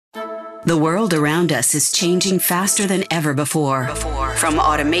The world around us is changing faster than ever before. From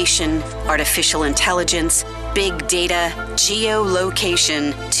automation, artificial intelligence, big data,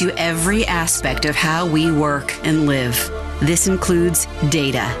 geolocation, to every aspect of how we work and live. This includes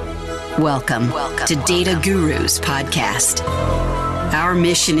data. Welcome to Data Gurus Podcast. Our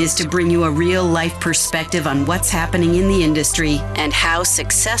mission is to bring you a real-life perspective on what's happening in the industry and how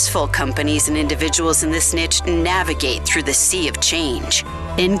successful companies and individuals in this niche navigate through the sea of change.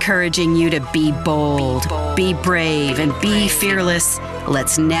 Encouraging you to be bold, be brave, and be fearless.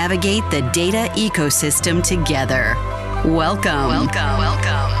 Let's navigate the data ecosystem together. Welcome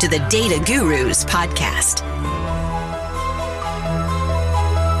to the Data Gurus Podcast.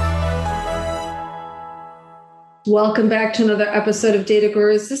 Welcome back to another episode of Data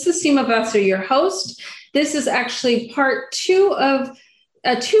Gurus. This is Seema Vassar, your host. This is actually part two of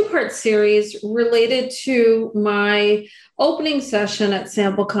a two-part series related to my opening session at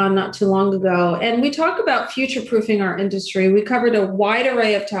SampleCon not too long ago. And we talk about future-proofing our industry. We covered a wide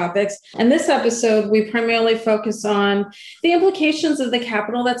array of topics. And this episode, we primarily focus on the implications of the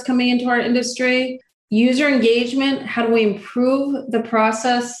capital that's coming into our industry, user engagement, how do we improve the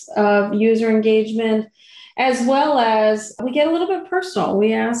process of user engagement, as well as we get a little bit personal.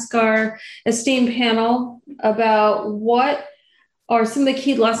 We ask our esteemed panel about what are some of the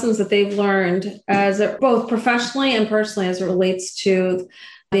key lessons that they've learned both professionally and personally as it relates to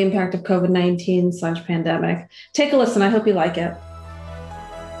the impact of COVID-19/pandemic. Take a listen. I hope you like it.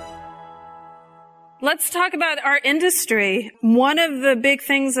 Let's talk about our industry. One of the big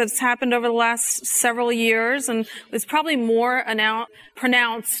things that's happened over the last several years, and was probably more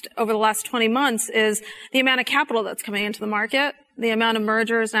pronounced over the last 20 months, is the amount of capital that's coming into the market, the amount of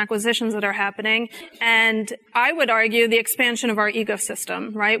mergers and acquisitions that are happening, and I would argue the expansion of our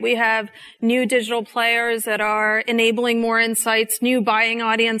ecosystem, right? We have new digital players that are enabling more insights, new buying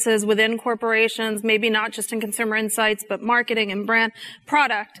audiences within corporations, maybe not just in consumer insights, but marketing and brand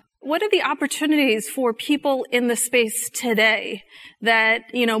product. What are the opportunities for people in the space today that,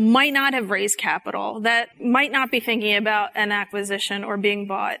 might not have raised capital, that might not be thinking about an acquisition or being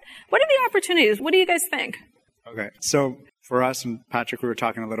bought? What are the opportunities? What do you guys think? Okay. So for us, and Patrick, we were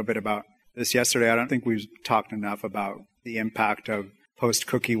talking a little bit about this yesterday. I don't think we've talked enough about the impact of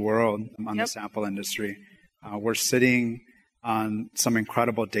post-cookie world on the sample industry. We're sitting on some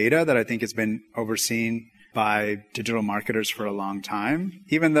incredible data that I think has been overseen by digital marketers for a long time,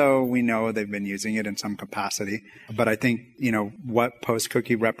 even though we know they've been using it in some capacity. But I think, what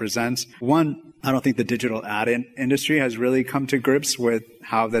post-cookie represents, one, I don't think the digital ad industry has really come to grips with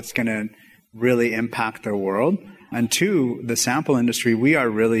how that's going to really impact their world. And two, the sample industry, we are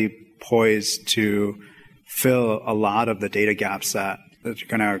really poised to fill a lot of the data gaps that are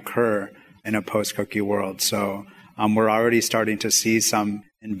going to occur in a post-cookie world. So we're already starting to see some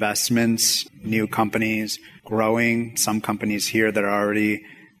investments, new companies growing, some companies here that are already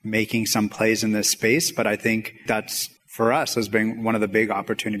making some plays in this space. But I think that's, for us, has been one of the big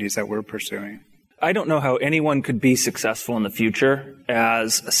opportunities that we're pursuing. I don't know how anyone could be successful in the future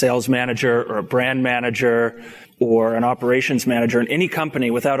as a sales manager or a brand manager or an operations manager in any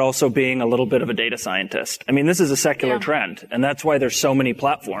company without also being a little bit of a data scientist. I mean, this is a secular trend, and that's why there's so many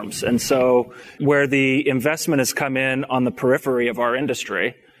platforms. And so where the investment has come in on the periphery of our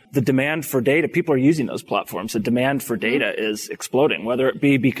industry, the demand for data, people are using those platforms. The demand for data is exploding, whether it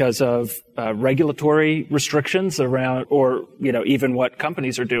be because of regulatory restrictions around, or, even what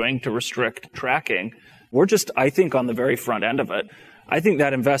companies are doing to restrict tracking. We're just, I think, on the very front end of it. I think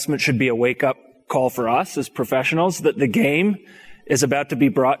that investment should be a wake-up call for us as professionals that the game is about to be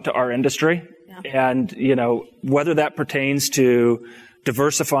brought to our industry. Yeah. And, whether that pertains to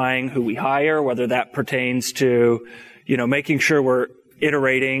diversifying who we hire, whether that pertains to, making sure we're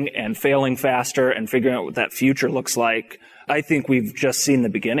iterating and failing faster and figuring out what that future looks like. I think we've just seen the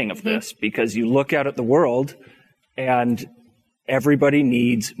beginning of this, because you look out at the world and everybody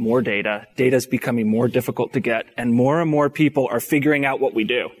needs more data. Data is becoming more difficult to get, and more people are figuring out what we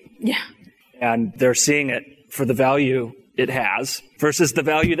do. Yeah. And they're seeing it for the value it has versus the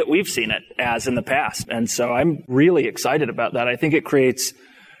value that we've seen it as in the past. And so I'm really excited about that. I think it creates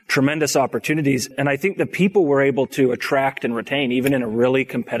tremendous opportunities. And I think the people we're able to attract and retain, even in a really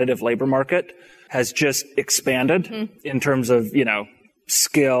competitive labor market, has just expanded in terms of,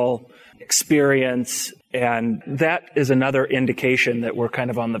 skill, experience. And that is another indication that we're kind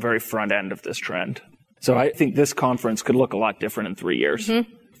of on the very front end of this trend. So I think this conference could look a lot different in 3 years.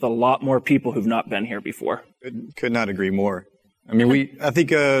 With a lot more people who've not been here before. Could not agree more. I mean, I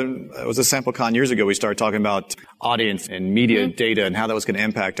think it was a SampleCon years ago, we started talking about audience and media data and how that was going to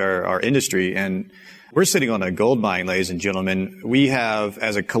impact our industry. And We're sitting on a gold mine, ladies and gentlemen. We have,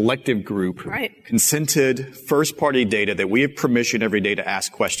 as a collective group, consented first-party data that we have permission every day to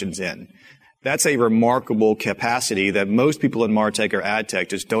ask questions in. That's a remarkable capacity that most people in MarTech or AdTech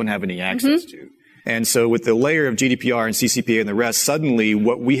just don't have any access to. And so with the layer of GDPR and CCPA and the rest, suddenly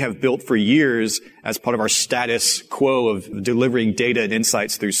what we have built for years as part of our status quo of delivering data and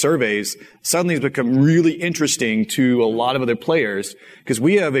insights through surveys suddenly has become really interesting to a lot of other players because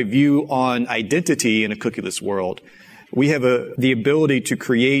we have a view on identity in a cookieless world. We have the ability to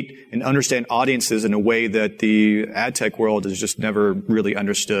create and understand audiences in a way that the ad tech world has just never really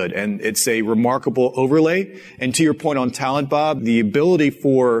understood. And it's a remarkable overlay. And to your point on talent, Bob, the ability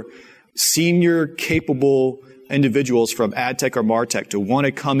for senior, capable individuals from ad tech or MarTech to want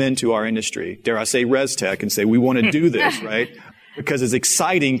to come into our industry, dare I say res tech, and say, we want to do this, right? Because it's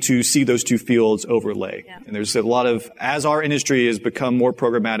exciting to see those two fields overlay. Yeah. And there's a lot of, as our industry has become more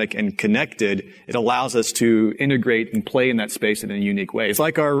programmatic and connected, it allows us to integrate and play in that space in a unique way. It's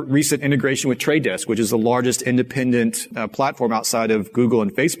like our recent integration with Trade Desk, which is the largest independent platform outside of Google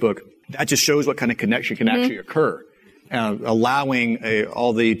and Facebook. That just shows what kind of connection can actually occur. Allowing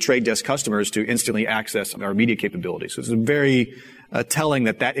all the Trade Desk customers to instantly access our media capabilities. So it's very telling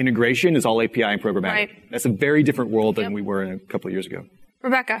that integration is all API and programmatic. Right. That's a very different world than we were in a couple of years ago.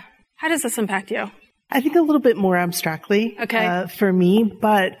 Rebecca, how does this impact you? I think a little bit more abstractly for me,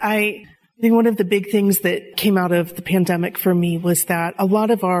 but I think one of the big things that came out of the pandemic for me was that a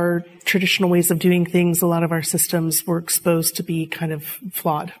lot of our traditional ways of doing things, a lot of our systems were exposed to be kind of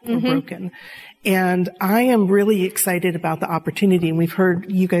flawed or broken. And I am really excited about the opportunity. And we've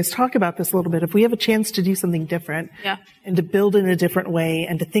heard you guys talk about this a little bit. If we have a chance to do something different and to build in a different way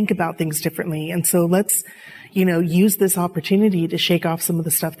and to think about things differently. And so let's, use this opportunity to shake off some of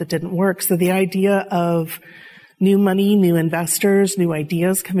the stuff that didn't work. So the idea of new money, new investors, new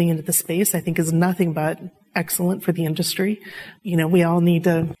ideas coming into the space, I think is nothing but excellent for the industry. We all need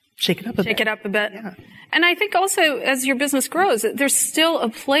to shake it up a bit. Yeah. And I think also as your business grows, there's still a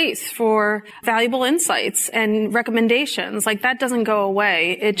place for valuable insights and recommendations. Like that doesn't go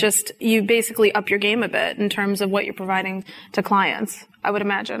away. It just, you basically up your game a bit in terms of what you're providing to clients, I would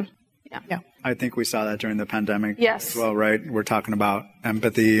imagine. Yeah. I think we saw that during the pandemic as well, right? We're talking about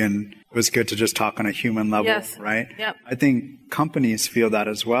empathy and it was good to just talk on a human level, right? Yep. I think companies feel that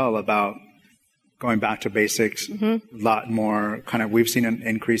as well about going back to basics, a lot more we've seen an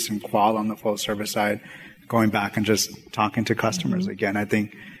increase in qual on the full service side, going back and just talking to customers again. I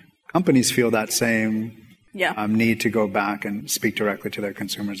think companies feel that same need to go back and speak directly to their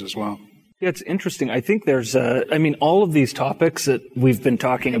consumers as well. Yeah, it's interesting. I think there's all of these topics that we've been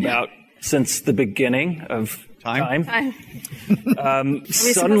talking about since the beginning of time. Are we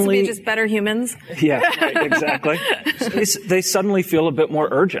supposed to be just better humans? Yeah, right, exactly. They suddenly feel a bit more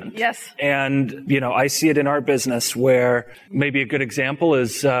urgent. Yes. And, I see it in our business where maybe a good example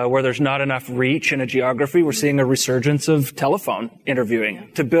is where there's not enough reach in a geography. We're seeing a resurgence of telephone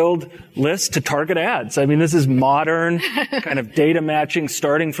interviewing to build lists to target ads. I mean, this is modern kind of data matching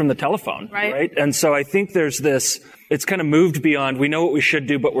starting from the telephone. Right? And so I think there's this, it's kind of moved beyond, we know what we should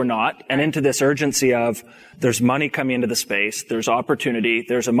do, but we're not, and into this urgency of there's money coming into the space, there's opportunity,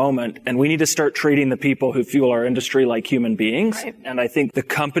 there's a moment, and we need to start treating the people who fuel our industry like human beings. Right. And I think the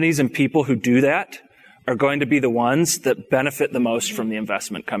companies and people who do that are going to be the ones that benefit the most from the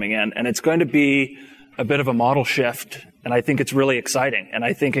investment coming in. And it's going to be a bit of a model shift, and I think it's really exciting, and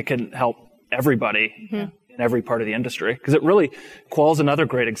I think it can help everybody in every part of the industry. Because it really, qual's another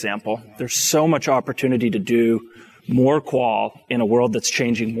great example. There's so much opportunity to do more qual in a world that's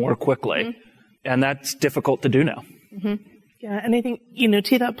changing more quickly. And that's difficult to do now. Yeah. And I think,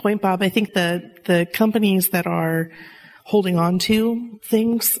 to that point, Bob, I think the companies that are holding on to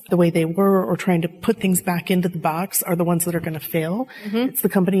things the way they were or trying to put things back into the box are the ones that are going to fail. It's the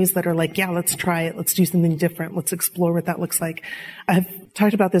companies that are like, let's try it. Let's do something different. Let's explore what that looks like. I've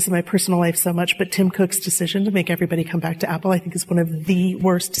talked about this in my personal life so much, but Tim Cook's decision to make everybody come back to Apple, I think is one of the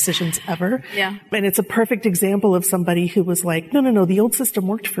worst decisions ever. Yeah. And it's a perfect example of somebody who was like, no, the old system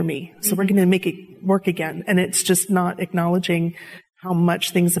worked for me. So we're going to make it work again. And it's just not acknowledging how much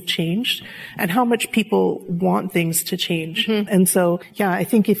things have changed and how much people want things to change. And so, I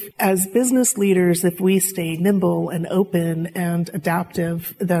think as business leaders, if we stay nimble and open and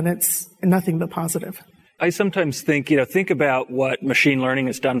adaptive, then it's nothing but positive. I sometimes think about what machine learning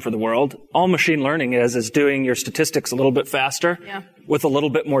has done for the world. All machine learning is doing your statistics a little bit faster with a little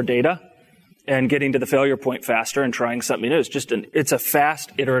bit more data and getting to the failure point faster and trying something new. It's a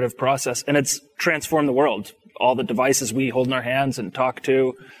fast, iterative process, and it's transformed the world. All the devices we hold in our hands and talk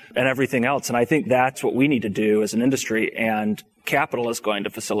to and everything else. And I think that's what we need to do as an industry and capital is going to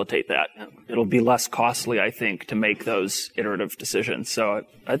facilitate that. It'll be less costly, I think, to make those iterative decisions. So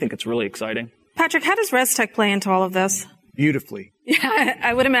I think it's really exciting. Patrick, how does ResTech play into all of this? Beautifully. Yeah,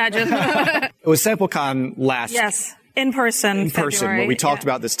 I would imagine. It was SampleCon last. Yes, in person. Where we talked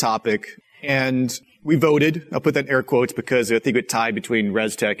about this topic, and we voted. I'll put that in air quotes because I think it tied between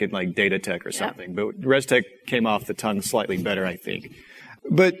ResTech and like DataTech or something. But ResTech came off the tongue slightly better, I think.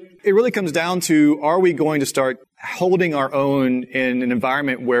 But it really comes down to, are we going to start holding our own in an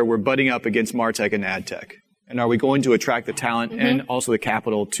environment where we're butting up against MarTech and AdTech? And are we going to attract the talent and also the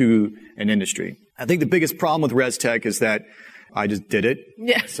capital to an industry? I think the biggest problem with ResTech is that I just did it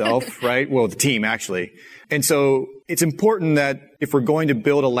myself, right? Well, the team actually. And so it's important that if we're going to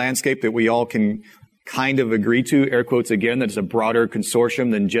build a landscape that we all can kind of agree to, air quotes again, that it's a broader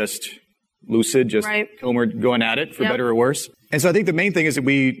consortium than just Lucid, just Comer going at it for better or worse. And so I think the main thing is that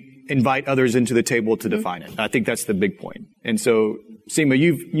we invite others into the table to define it. I think that's the big point. And so, Seema,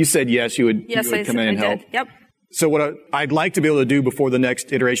 you said yes, you would come in and help. Yep. So what I'd like to be able to do before the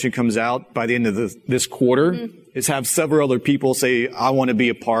next iteration comes out by the end of this quarter is have several other people say, I want to be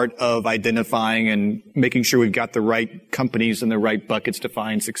a part of identifying and making sure we've got the right companies and the right buckets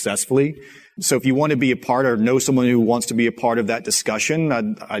defined successfully. So if you want to be a part or know someone who wants to be a part of that discussion,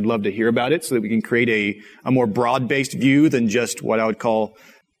 I'd love to hear about it so that we can create a more broad-based view than just what I would call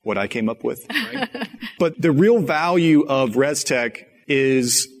what I came up with. Right? But the real value of ResTech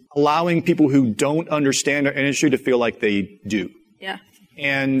is allowing people who don't understand our industry to feel like they do. Yeah.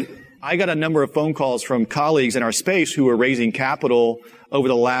 And I got a number of phone calls from colleagues in our space who were raising capital over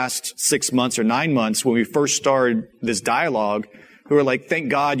the last 6 months or 9 months when we first started this dialogue, who were like, thank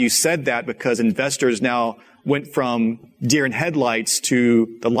God you said that, because investors now went from deer in headlights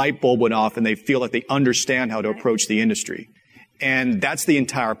to the light bulb went off and they feel like they understand how to approach the industry. And that's the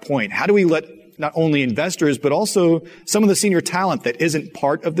entire point. How do we let not only investors, but also some of the senior talent that isn't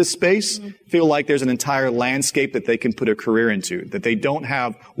part of this space feel like there's an entire landscape that they can put a career into, that they don't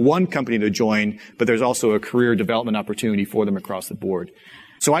have one company to join, but there's also a career development opportunity for them across the board.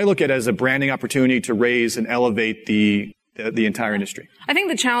 So I look at it as a branding opportunity to raise and elevate the entire industry. I think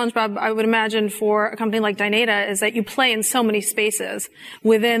the challenge, Bob, I would imagine for a company like Dynata is that you play in so many spaces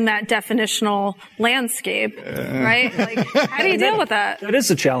within that definitional landscape, right? Like, how do you deal with that? That is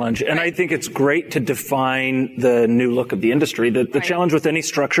a challenge. And I think it's great to define the new look of the industry. The challenge with any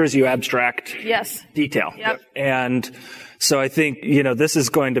structure is you abstract detail. Yep. And so I think, this is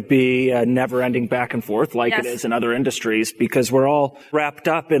going to be a never-ending back and forth like it is in other industries, because we're all wrapped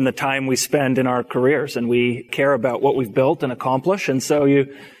up in the time we spend in our careers and we care about what we've built and accomplished. And so you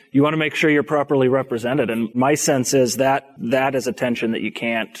want to make sure you're properly represented. And my sense is that is a tension that you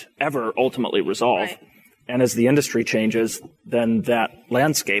can't ever ultimately resolve. Right. And as the industry changes, then that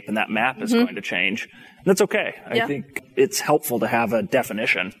landscape and that map is going to change. And that's okay. I think it's helpful to have a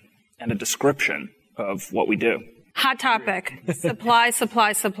definition and a description of what we do. Hot topic. Supply.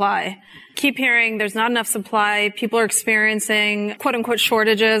 Keep hearing there's not enough supply. People are experiencing quote unquote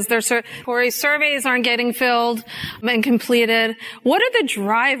shortages. Their surveys aren't getting filled and completed. What are the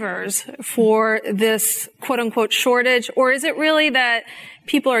drivers for this quote unquote shortage? Or is it really that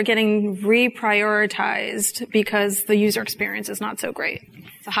people are getting reprioritized because the user experience is not so great?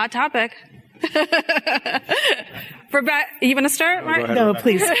 It's a hot topic. You want to start, Mark? No,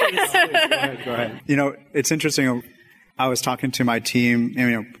 please. Go ahead. It's interesting. I was talking to my team,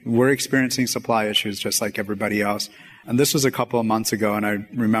 and, we're experiencing supply issues just like everybody else. And this was a couple of months ago, and I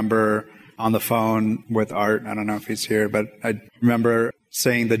remember on the phone with Art, I don't know if he's here, but I remember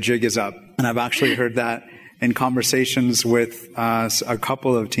saying the jig is up. And I've actually heard that in conversations with a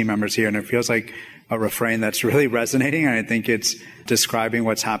couple of team members here, and it feels like a refrain that's really resonating, and I think it's describing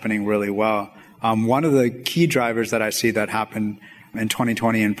what's happening really well. One of the key drivers that I see that happened in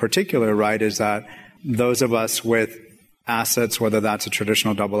 2020 in particular, right, is that those of us with assets, whether that's a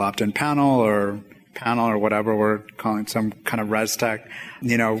traditional double opt-in panel or whatever we're calling some kind of ResTech,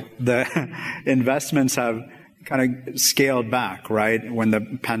 the investments have kind of scaled back, right, when the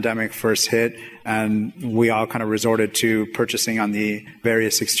pandemic first hit, and we all kind of resorted to purchasing on the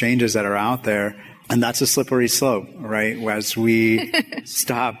various exchanges that are out there. And that's a slippery slope, right? As we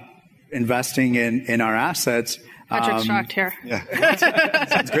stop investing in our assets. Patrick's shocked here. Yeah.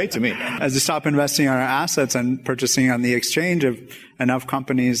 Sounds great to me. As we stop investing in our assets and purchasing on the exchange, if enough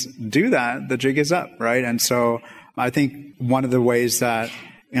companies do that, the jig is up, right? And so I think one of the ways that,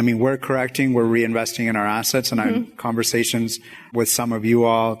 we're correcting, we're reinvesting in our assets, and I had conversations with some of you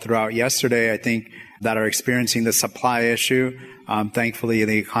all throughout yesterday, I think, that are experiencing the supply issue. Thankfully,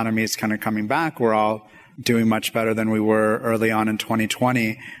 the economy is kind of coming back. We're all doing much better than we were early on in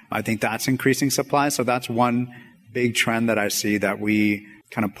 2020. I think that's increasing supply. So that's one big trend that I see that we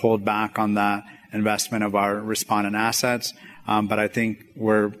kind of pulled back on the investment of our respondent assets. But I think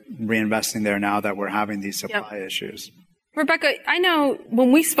we're reinvesting there now that we're having these supply issues. Rebecca, I know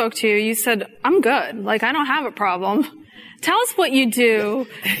when we spoke to you, you said, I'm good. Like, I don't have a problem. Tell us what you do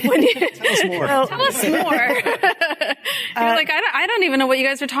when you Tell us more. Tell us more. You're like, I don't even know what you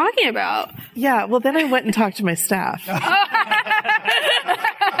guys are talking about. Yeah, well, then I went and talked to my staff.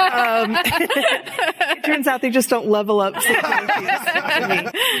 It turns out they just don't level up.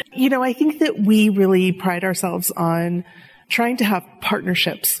 You know, I think that we really pride ourselves on trying to have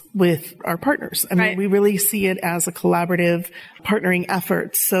partnerships with our partners. I mean, we really see it as a collaborative partnering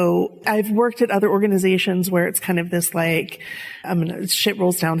effort. So I've worked at other organizations where it's kind of this like, shit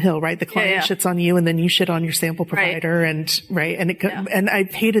rolls downhill, right? The client shits on you and then you shit on your sample provider and and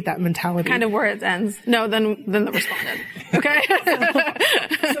I've hated that mentality. Kind of where it ends. No, then the respondent. Okay.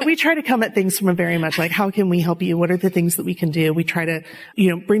 So we try to come at things from a very much like, how can we help you? What are the things that we can do? We try to,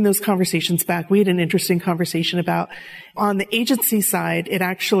 bring those conversations back. We had an interesting conversation about on the agency side, it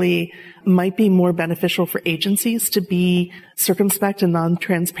actually might be more beneficial for agencies to be circumspect and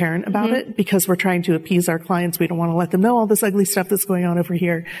non-transparent about it because we're trying to appease our clients. We don't want to let them know all this ugly stuff that's going on over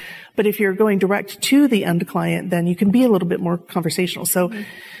here. But if you're going direct to the end client, then you can be a little bit more conversational. So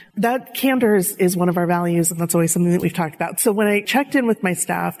that candor is one of our values, and that's always something that we've talked about. So when I checked in with my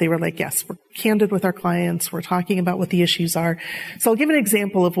staff, they were like, yes, we're candid with our clients. We're talking about what the issues are. So I'll give an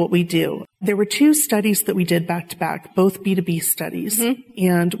example of what we do. There were 2 studies that we did back to back, both B2B studies.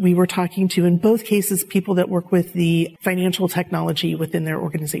 And we were talking to, in both cases, people that work with the financial technology within their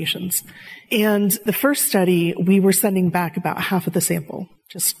organizations. And the first study, we were sending back about half of the sample.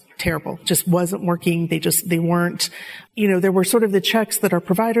 Just terrible. Just wasn't working. They weren't, there were sort of the checks that our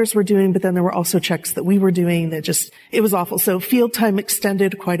providers were doing, but then there were also checks that we were doing that it was awful. So field time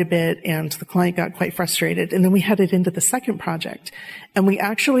extended quite a bit and the client got quite frustrated. And then we headed into the second project and we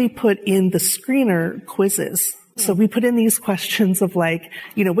actually put in the screener quizzes. So we put in these questions of like,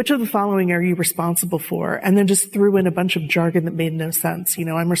 which of the following are you responsible for? And then just threw in a bunch of jargon that made no sense.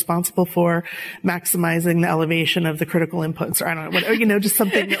 I'm responsible for maximizing the elevation of the critical inputs, or I don't know, just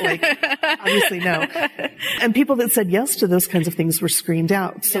something that like, obviously no. And people that said yes to those kinds of things were screened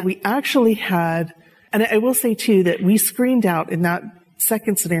out. So we actually had, and I will say too that we screened out in that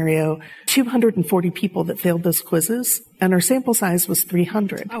second scenario, 240 people that failed those quizzes, and our sample size was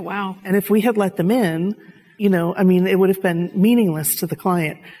 300. Oh, wow. And if we had let them in, it would have been meaningless to the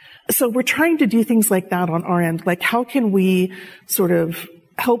client. So we're trying to do things like that on our end. Like, how can we sort of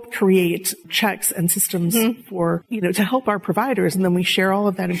help create checks and systems for, to help our providers? And then we share all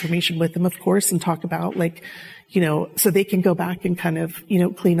of that information with them, of course, and talk about so they can go back and kind of,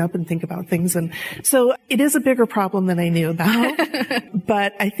 clean up and think about things. And so it is a bigger problem than I knew about.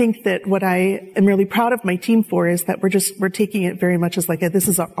 But I think that what I am really proud of my team for is that we're taking it very much as like this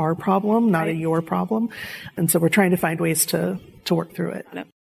is our problem, not a your problem. And so we're trying to find ways to work through it.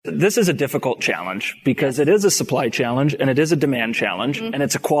 This is a difficult challenge because it is a supply challenge and it is a demand challenge and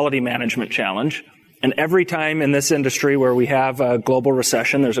it's a quality management challenge. And every time in this industry where we have a global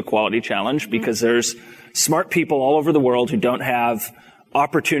recession, there's a quality challenge because there's smart people all over the world who don't have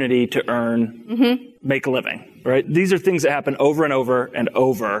opportunity to make a living, right? These are things that happen over and over and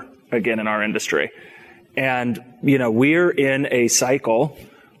over again in our industry. And, we're in a cycle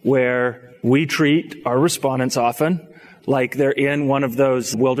where we treat our respondents often like they're in one of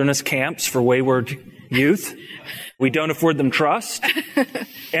those wilderness camps for wayward youth. We don't afford them trust,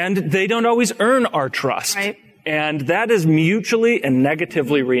 and they don't always earn our trust. Right. And that is mutually and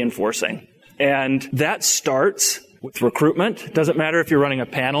negatively reinforcing. And that starts with recruitment. It doesn't matter if you're running a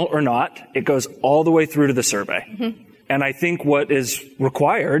panel or not. It goes all the way through to the survey. And I think what is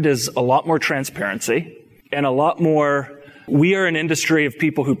required is a lot more transparency and a lot more. We are an industry of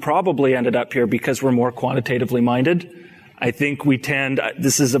people who probably ended up here because we're more quantitatively minded. I think we tend,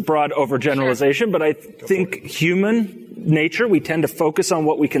 this is a broad overgeneralization, but I think human nature, we tend to focus on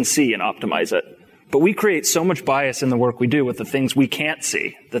what we can see and optimize it. But we create so much bias in the work we do with the things we can't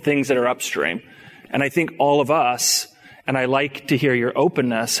see, the things that are upstream. And I think all of us, and I like to hear your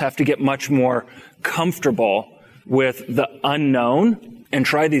openness, have to get much more comfortable with the unknown and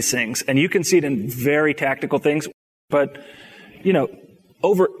try these things. And you can see it in very tactical things, but,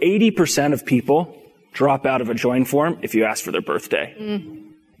 over 80% of people drop out of a join form if you ask for their birthday.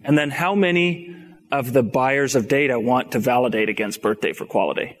 And then how many of the buyers of data want to validate against birthday for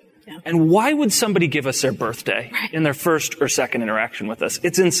quality? Yeah. And why would somebody give us their birthday in their first or second interaction with us?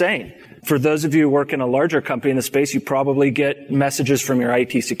 It's insane. For those of you who work in a larger company in the space, you probably get messages from your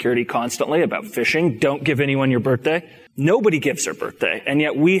IT security constantly about phishing. Don't give anyone your birthday. Nobody gives their birthday. And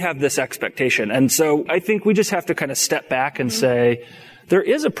yet we have this expectation. And so I think we just have to kind of step back and say, there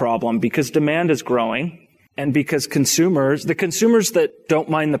is a problem because demand is growing and because the consumers that don't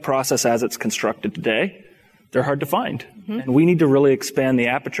mind the process as it's constructed today, they're hard to find. And we need to really expand the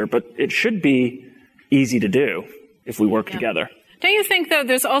aperture, but it should be easy to do if we work together. Don't you think, though,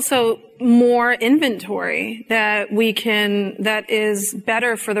 there's also more inventory that is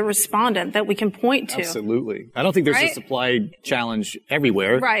better for the respondent that we can point to? Absolutely. I don't think there's a supply challenge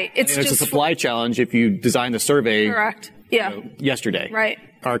everywhere. Right. It's a supply challenge if you design the survey. Correct. Yesterday. Right.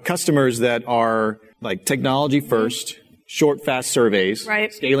 Our customers that are like technology first, short, fast surveys,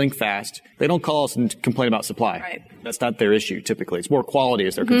 scaling fast, they don't call us and complain about supply. Right. That's not their issue typically. It's more quality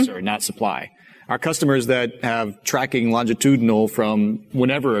as their concern, not supply. Our customers that have tracking longitudinal from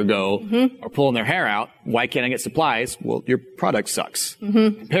whenever ago are pulling their hair out. Why can't I get supplies? Well, your product sucks,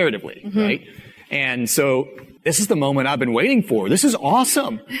 comparatively, right? And so this is the moment I've been waiting for. This is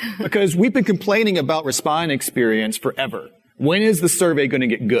awesome because we've been complaining about respondent experience forever. When is the survey going to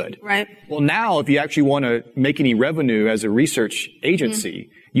get good? Right. Well, now if you actually want to make any revenue as a research agency,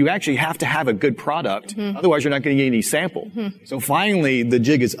 you actually have to have a good product. Otherwise, you're not going to get any sample. So finally, the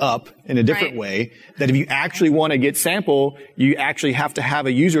jig is up in a different way that if you actually want to get sample, you actually have to have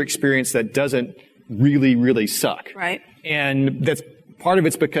a user experience that doesn't really, really suck. Right. And that's part of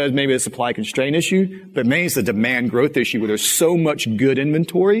it's because maybe it's a supply constraint issue, but mainly it's a demand growth issue where there's so much good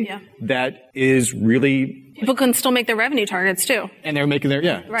inventory that is really... People can still make their revenue targets too. And they're making their,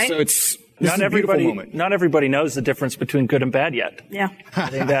 Right. So it's... Not everybody knows the difference between good and bad yet. Yeah.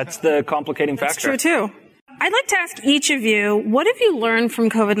 I think that's the complicating factor. That's true too. I'd like to ask each of you, what have you learned from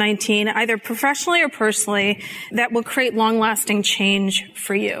COVID-19, either professionally or personally, that will create long-lasting change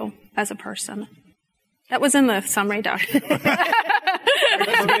for you as a person? That was in the summary document. Very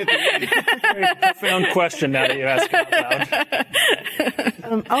profound question now that you ask it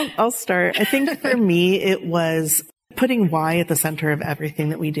out loud. I'll start. I think for me, it was putting why at the center of everything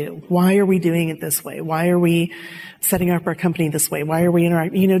that we do. Why are we doing it this way? Why are we setting up our company this way? Why are we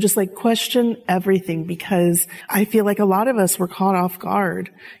interacting? Just like question everything, because I feel like a lot of us were caught off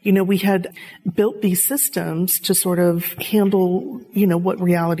guard. We had built these systems to sort of handle, what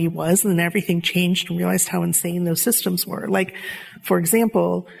reality was, and then everything changed and realized how insane those systems were. Like, for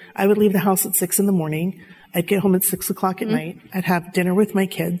example, I would leave the house at 6 a.m. I'd get home at 6 o'clock at night. I'd have dinner with my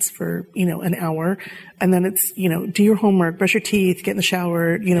kids for, an hour. And then it's, do your homework, brush your teeth, get in the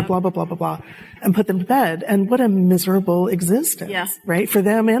shower, blah, blah, blah, blah, blah, and put them to bed. And what a miserable existence, right? For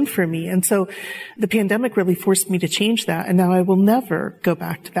them and for me. And so the pandemic really forced me to change that. And now I will never go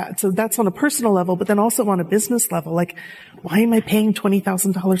back to that. So that's on a personal level, but then also on a business level. Like, why am I paying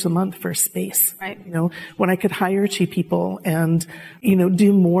 $20,000 a month for a space? Right. When I could hire 2 people and,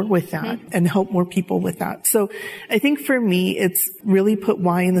 do more with that and help more people with that. So I think for me, it's really put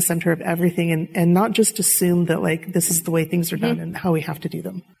why in the center of everything and not just assume that like this is the way things are done and how we have to do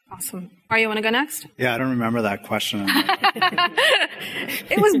them. Awesome. You want to go next? Yeah, I don't remember that question.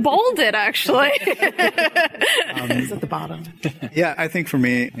 It was bolded, actually. It's at the bottom. Yeah, I think for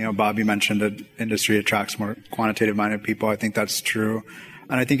me, Bob, you mentioned that industry attracts more quantitative-minded people. I think that's true.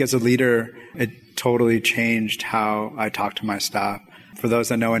 And I think as a leader, it totally changed how I talk to my staff. For those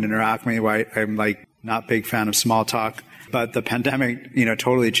that know and interact with me, I'm like not a big fan of small talk. But the pandemic,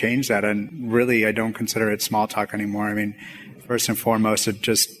 totally changed that. And really, I don't consider it small talk anymore. I mean, first and foremost, it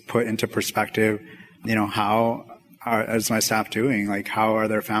just put into perspective, how is my staff doing? Like, how are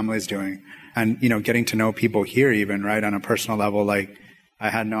their families doing? And, getting to know people here even, right, on a personal level. Like, I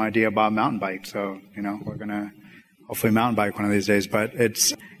had no idea about mountain bike. So, we're going to hopefully mountain bike one of these days. But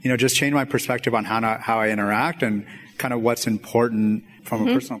it's, just changed my perspective on how I interact and kind of what's important from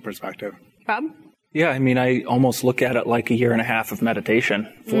a personal perspective. Bob? Yeah, I mean, I almost look at it like a year and a half of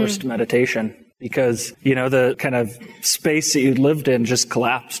meditation, forced meditation, because, the kind of space that you lived in just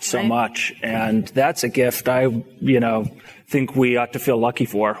collapsed so much. And that's a gift I, think we ought to feel lucky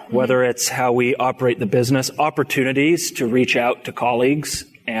for, whether it's how we operate the business, opportunities to reach out to colleagues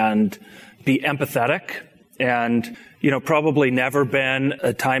and be empathetic. And, probably never been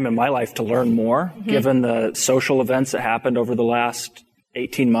a time in my life to learn more, given the social events that happened over the last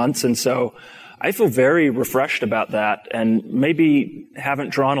 18 months. And so I feel very refreshed about that and maybe haven't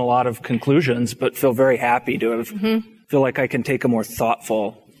drawn a lot of conclusions, but feel very happy to have feel like I can take a more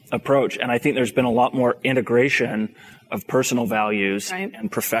thoughtful approach. And I think there's been a lot more integration of personal values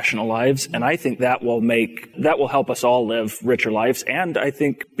and professional lives. And I think that will help us all live richer lives and I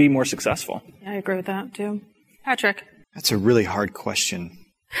think be more successful. Yeah, I agree with that too. Patrick. That's a really hard question.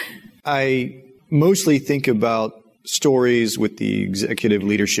 I mostly think about stories with the executive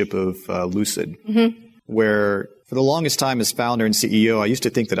leadership of Lucid, where for the longest time as founder and CEO, I used to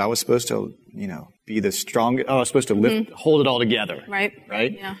think that I was supposed to, be the strong, I was supposed to hold it all together. Right.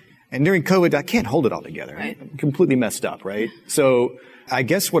 Yeah. And during COVID, I can't hold it all together. Right. I'm completely messed up, right? So I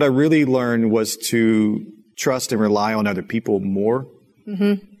guess what I really learned was to trust and rely on other people more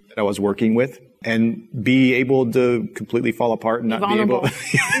that I was working with and be able to completely fall apart and not be able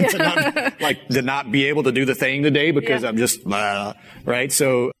to not be able to do the thing today because I'm just, right?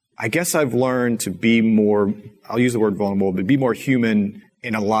 So I guess I've learned to be more, I'll use the word vulnerable, but be more human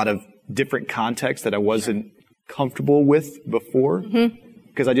in a lot of different contexts that I wasn't comfortable with before.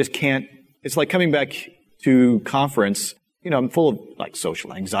 Because I just can't, it's like coming back to conference, I'm full of like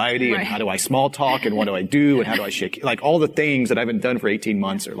social anxiety and how do I small talk and what do I do and how do I shake, like all the things that I haven't done for 18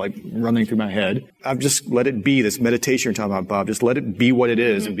 months are like running through my head. I've just let it be this meditation you're talking about, Bob. Just let it be what it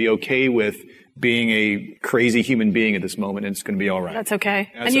is and be okay with being a crazy human being at this moment and it's going to be all right. That's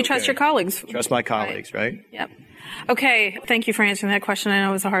okay. And you trust your colleagues. Trust my colleagues, right? Yep. Okay. Thank you for answering that question. I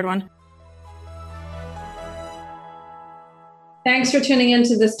know it was a hard one. Thanks for tuning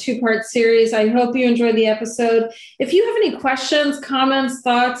into this two-part series. I hope you enjoyed the episode. If you have any questions, comments,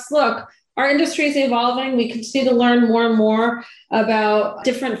 thoughts, look, our industry is evolving. We continue to learn more and more about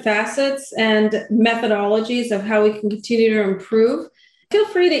different facets and methodologies of how we can continue to improve. Feel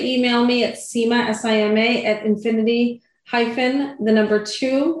free to email me at Sima, S-I-M-A, at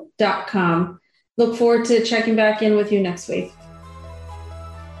infinity-2.com. Look forward to checking back in with you next week.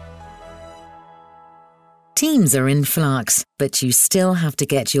 Teams are in flux, but you still have to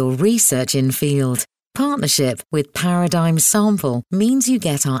get your research in field. Partnership with Paradigm Sample means you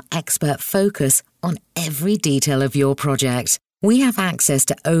get our expert focus on every detail of your project. We have access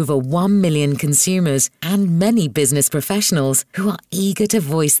to over 1 million consumers and many business professionals who are eager to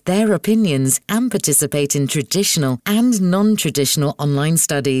voice their opinions and participate in traditional and non-traditional online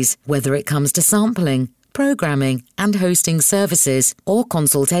studies, whether it comes to sampling, programming and hosting services or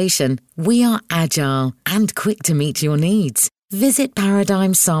consultation. We are agile and quick to meet your needs. Visit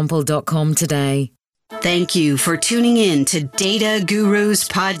paradigmsample.com today. Thank you for tuning in to Data Gurus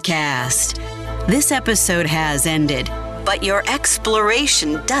Podcast. This episode has ended, but your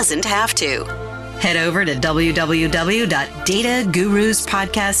exploration doesn't have to. Head over to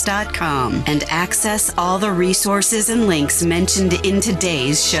www.dataguruspodcast.com and access all the resources and links mentioned in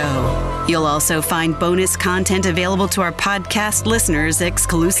today's show. You'll also find bonus content available to our podcast listeners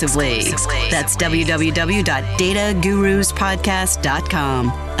exclusively. That's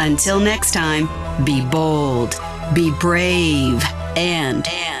www.dataguruspodcast.com. Until next time, be bold, be brave, and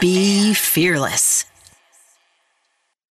be fearless.